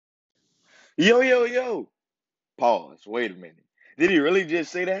Yo, yo, yo. Pause. Wait a minute. Did he really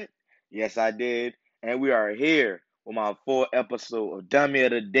just say that? Yes, I did. And we are here with my full episode of Dummy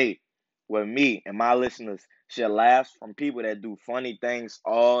of the Day, where me and my listeners share laughs from people that do funny things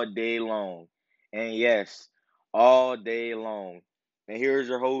all day long. And yes, all day long. And here's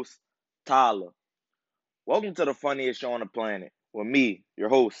your host, Tyler. Welcome to the funniest show on the planet, with me, your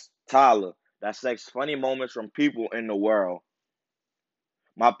host, Tyler, dissects funny moments from people in the world.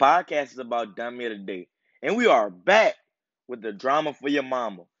 My podcast is about Dummy of the Day, and we are back with the drama for your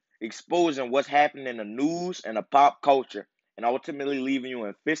mama, exposing what's happening in the news and the pop culture, and ultimately leaving you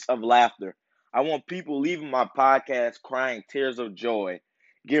in fits of laughter. I want people leaving my podcast crying tears of joy.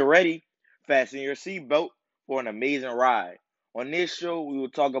 Get ready, fasten your seatbelt for an amazing ride. On this show, we will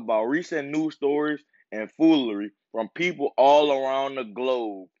talk about recent news stories and foolery from people all around the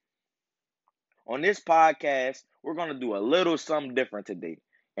globe. On this podcast, we're going to do a little something different today.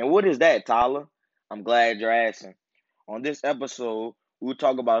 And what is that, Tyler? I'm glad you're asking. On this episode, we'll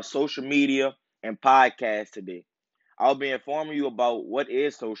talk about social media and podcasts today. I'll be informing you about what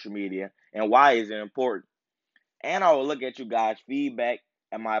is social media and why is it important. And I will look at you guys' feedback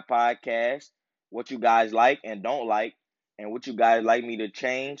at my podcast, what you guys like and don't like, and what you guys like me to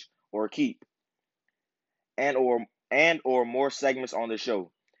change or keep, and or more segments on the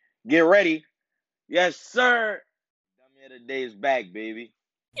show. Get ready. Yes, sir. Dummy of the day is back, baby.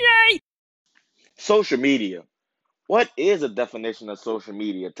 Social media. What is a definition of social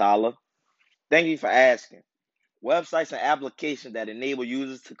media, Tyler? Thank you for asking. Websites and applications that enable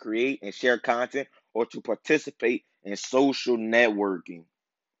users to create and share content or to participate in social networking.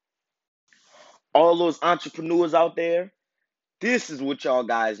 All those entrepreneurs out there, this is what y'all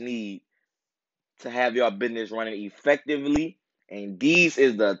guys need to have your business running effectively. And these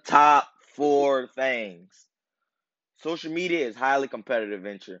is the top four things. Social media is highly competitive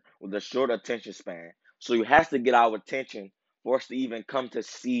venture with a short attention span. So you have to get our attention for us to even come to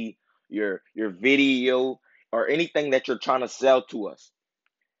see your video or anything that you're trying to sell to us.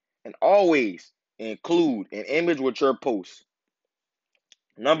 And always include an image with your post.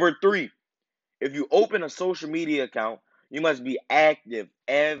 Number three, if you open a social media account, you must be active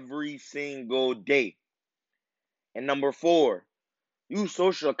every single day. And number four, use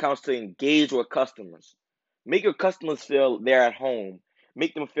social accounts to engage with customers. Make your customers feel they're at home.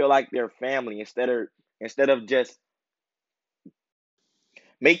 Make them feel like they're family instead of just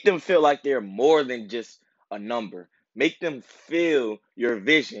make them feel like they're more than just a number. Make them feel your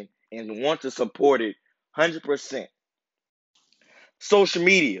vision and want to support it 100%. Social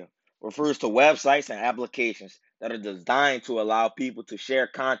media refers to websites and applications that are designed to allow people to share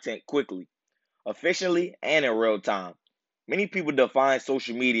content quickly, efficiently, and in real time. Many people define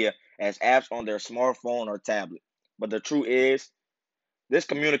social media as apps on their smartphone or tablet. But the truth is, this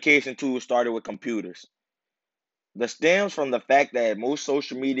communication tool started with computers. This stems from the fact that most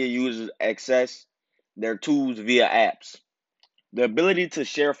social media users access their tools via apps. The ability to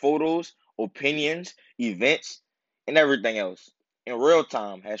share photos, opinions, events, and everything else in real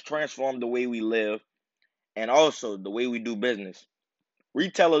time has transformed the way we live and also the way we do business.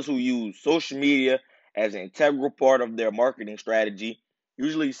 Retailers who use social media as an integral part of their marketing strategy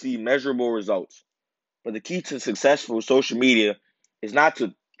usually see measurable results. But the key to successful social media is not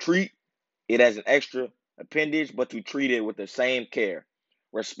to treat it as an extra appendage, but to treat it with the same care,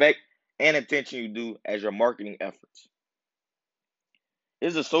 respect, and attention you do as your marketing efforts.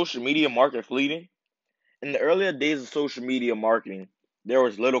 Is the social media market fleeting? In the earlier days of social media marketing, there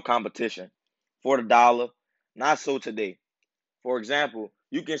was little competition. For the dollar, not so today. For example,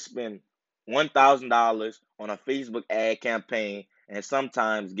 you can spend $1,000 on a Facebook ad campaign and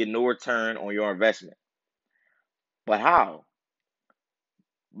sometimes get no return on your investment. But how?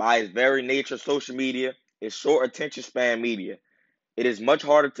 By its very nature, social media is short attention span media. It is much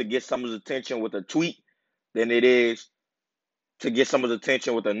harder to get someone's attention with a tweet than it is to get someone's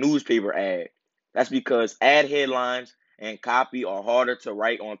attention with a newspaper ad. That's because ad headlines and copy are harder to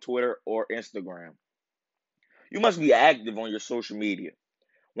write on Twitter or Instagram. You must be active on your social media.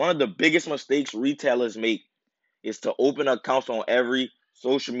 One of the biggest mistakes retailers make is to open accounts on every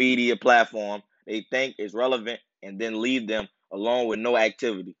social media platform they think is relevant and then leave them alone with no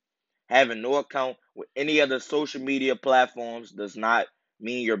activity. Having no account with any other social media platforms does not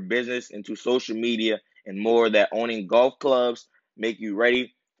mean your business into social media and more that owning golf clubs make you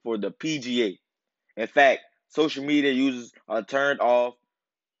ready for the PGA. In fact, social media users are turned off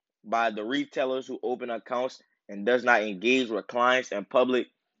by the retailers who open accounts and does not engage with clients and public,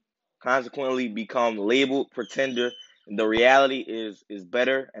 consequently become labeled pretender. The reality is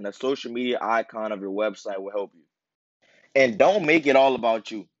better, and a social media icon of your website will help you. And don't make it all about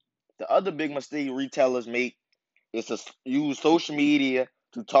you. The other big mistake retailers make is to use social media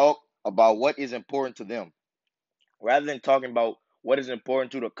to talk about what is important to them rather than talking about what is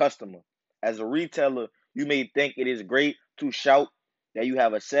important to the customer. As a retailer, you may think it is great to shout that you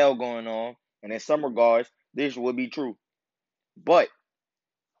have a sale going on, and in some regards, this would be true. But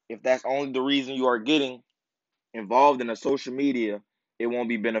if that's only the reason you are getting involved in a social media, it won't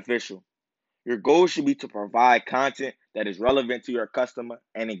be beneficial. Your goal should be to provide content that is relevant to your customer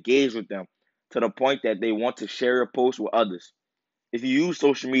and engage with them to the point that they want to share your post with others. If you use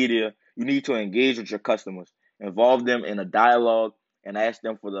social media, you need to engage with your customers, involve them in a dialogue, and ask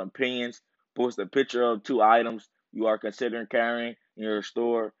them for their opinions. Post a picture of two items you are considering carrying in your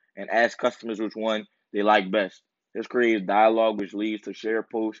store and ask customers which one they like best. This creates dialogue, which leads to share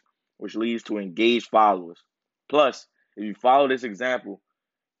posts, which leads to engaged followers. Plus, if you follow this example,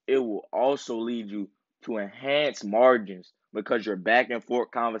 it will also lead you to enhance margins because your back and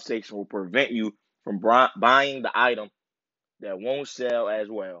forth conversation will prevent you from buying the item that won't sell as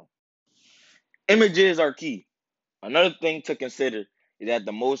well. Images are key. Another thing to consider is that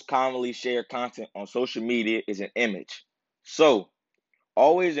the most commonly shared content on social media is an image. So,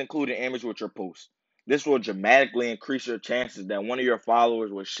 always include an image with your post. This will dramatically increase your chances that one of your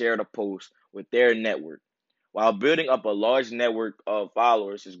followers will share the post with their network. While building up a large network of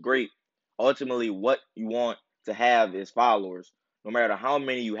followers is great, ultimately what you want to have is followers. No matter how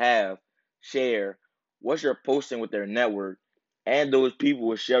many you have, share what you're posting with their network, and those people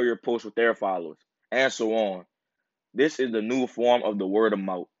will share your post with their followers, and so on. This is the new form of the word of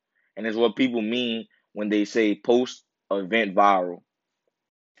mouth, and is what people mean when they say post event viral.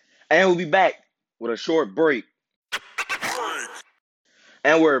 And we'll be back with a short break.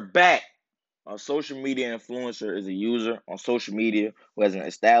 And we're back. A social media influencer is a user on social media who has an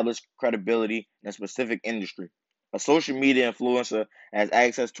established credibility in a specific industry. A social media influencer has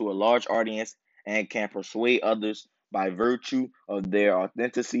access to a large audience and can persuade others by virtue of their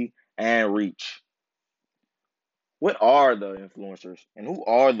authenticity and reach. What are the influencers and who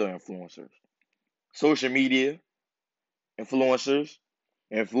are the influencers? Social media influencers,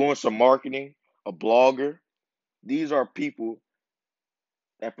 influencer marketing, a blogger. These are people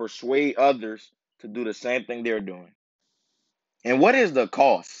that persuade others to do the same thing they're doing. And what is the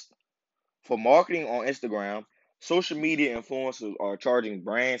cost? For marketing on Instagram, social media influencers are charging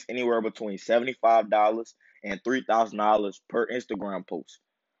brands anywhere between $75 and $3,000 per Instagram post.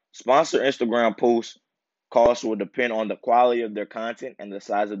 Sponsored Instagram posts costs will depend on the quality of their content and the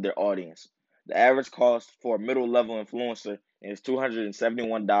size of their audience. The average cost for a middle level influencer is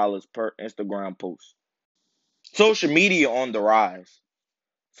 $271 per Instagram post. Social media on the rise.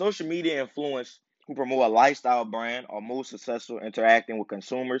 Social media influencers who promote a lifestyle brand are most successful interacting with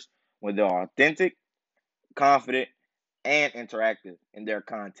consumers when they are authentic, confident, and interactive in their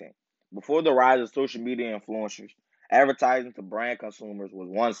content. Before the rise of social media influencers, advertising to brand consumers was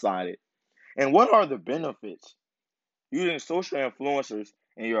one sided. And what are the benefits? Using social influencers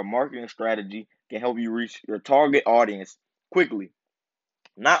in your marketing strategy can help you reach your target audience quickly.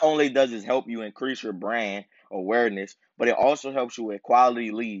 Not only does this help you increase your brand awareness, but it also helps you with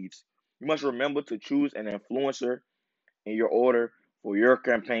quality leads. You must remember to choose an influencer in your order for your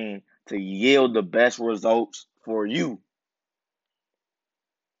campaign to yield the best results for you.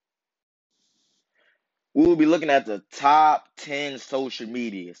 We will be looking at the top 10 social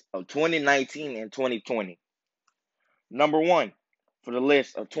medias of 2019 and 2020. Number one for the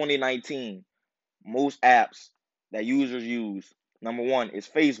list of 2019 most apps that users use. Number one is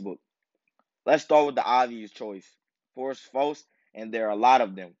Facebook. Let's start with the obvious choice. First, false, and there are a lot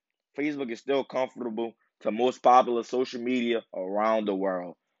of them. Facebook is still comfortable to most popular social media around the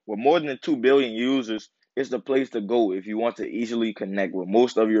world. With more than 2 billion users, it's the place to go if you want to easily connect with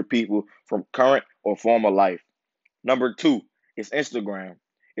most of your people from current or former life. Number two is Instagram.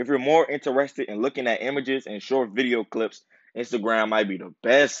 If you're more interested in looking at images and short video clips, Instagram might be the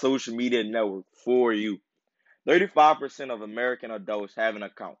best social media network for you. 35% of American adults have an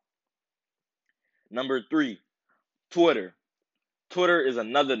account. Number three, Twitter. Twitter is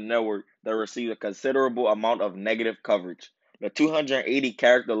another network that receives a considerable amount of negative coverage. The 280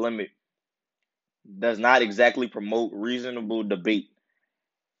 character limit does not exactly promote reasonable debate,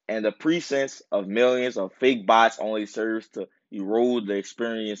 and the presence of millions of fake bots only serves to erode the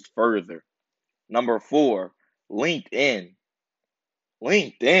experience further. Number four, LinkedIn.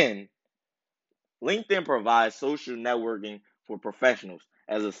 LinkedIn. LinkedIn provides social networking for professionals.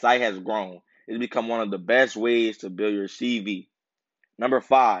 As the site has grown, it's become one of the best ways to build your CV. Number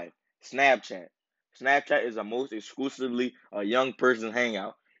five, Snapchat. Snapchat is the most exclusively a young person's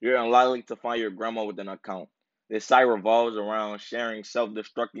hangout. You're unlikely to find your grandma with an account. This site revolves around sharing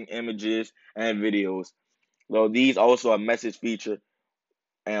self-destructing images and videos, though these also a message feature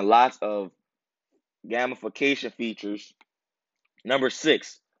and lots of gamification features. Number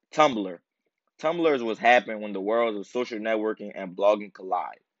 6, Tumblr. Tumblr is what's happened when the worlds of social networking and blogging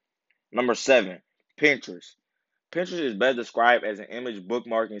collide. Number 7, Pinterest. Pinterest is best described as an image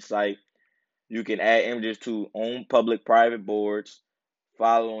bookmarking site. You can add images to own public private boards,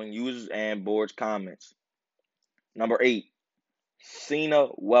 following users and boards comments. Number 8, Sina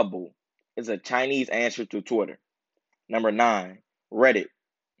Weibo is a Chinese answer to Twitter. Number 9, Reddit.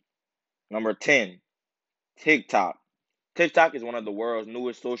 Number 10, TikTok. TikTok is one of the world's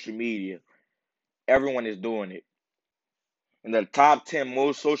newest social media. Everyone is doing it. In the top 10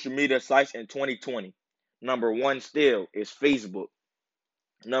 most social media sites in 2020, number 1 still is Facebook.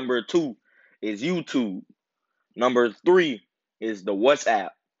 Number 2 is YouTube. Number 3 is the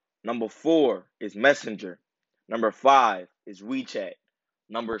WhatsApp. Number 4 is Messenger. Number 5 is WeChat.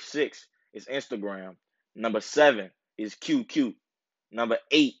 Number 6 is Instagram. Number 7 is QQ. Number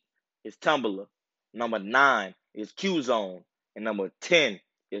 8 is Tumblr. Number 9 is Qzone. And number 10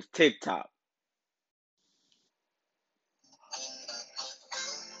 is TikTok.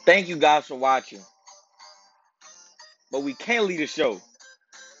 Thank you guys for watching. But we can't leave the show.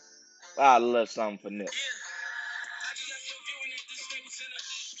 I love something for Nip.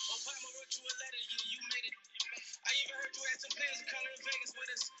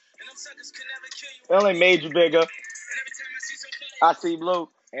 It only made you bigger. I see blue.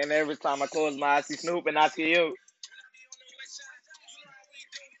 And every time I close my eyes, I see Snoop and I see you.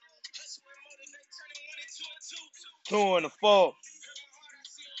 2 and 4.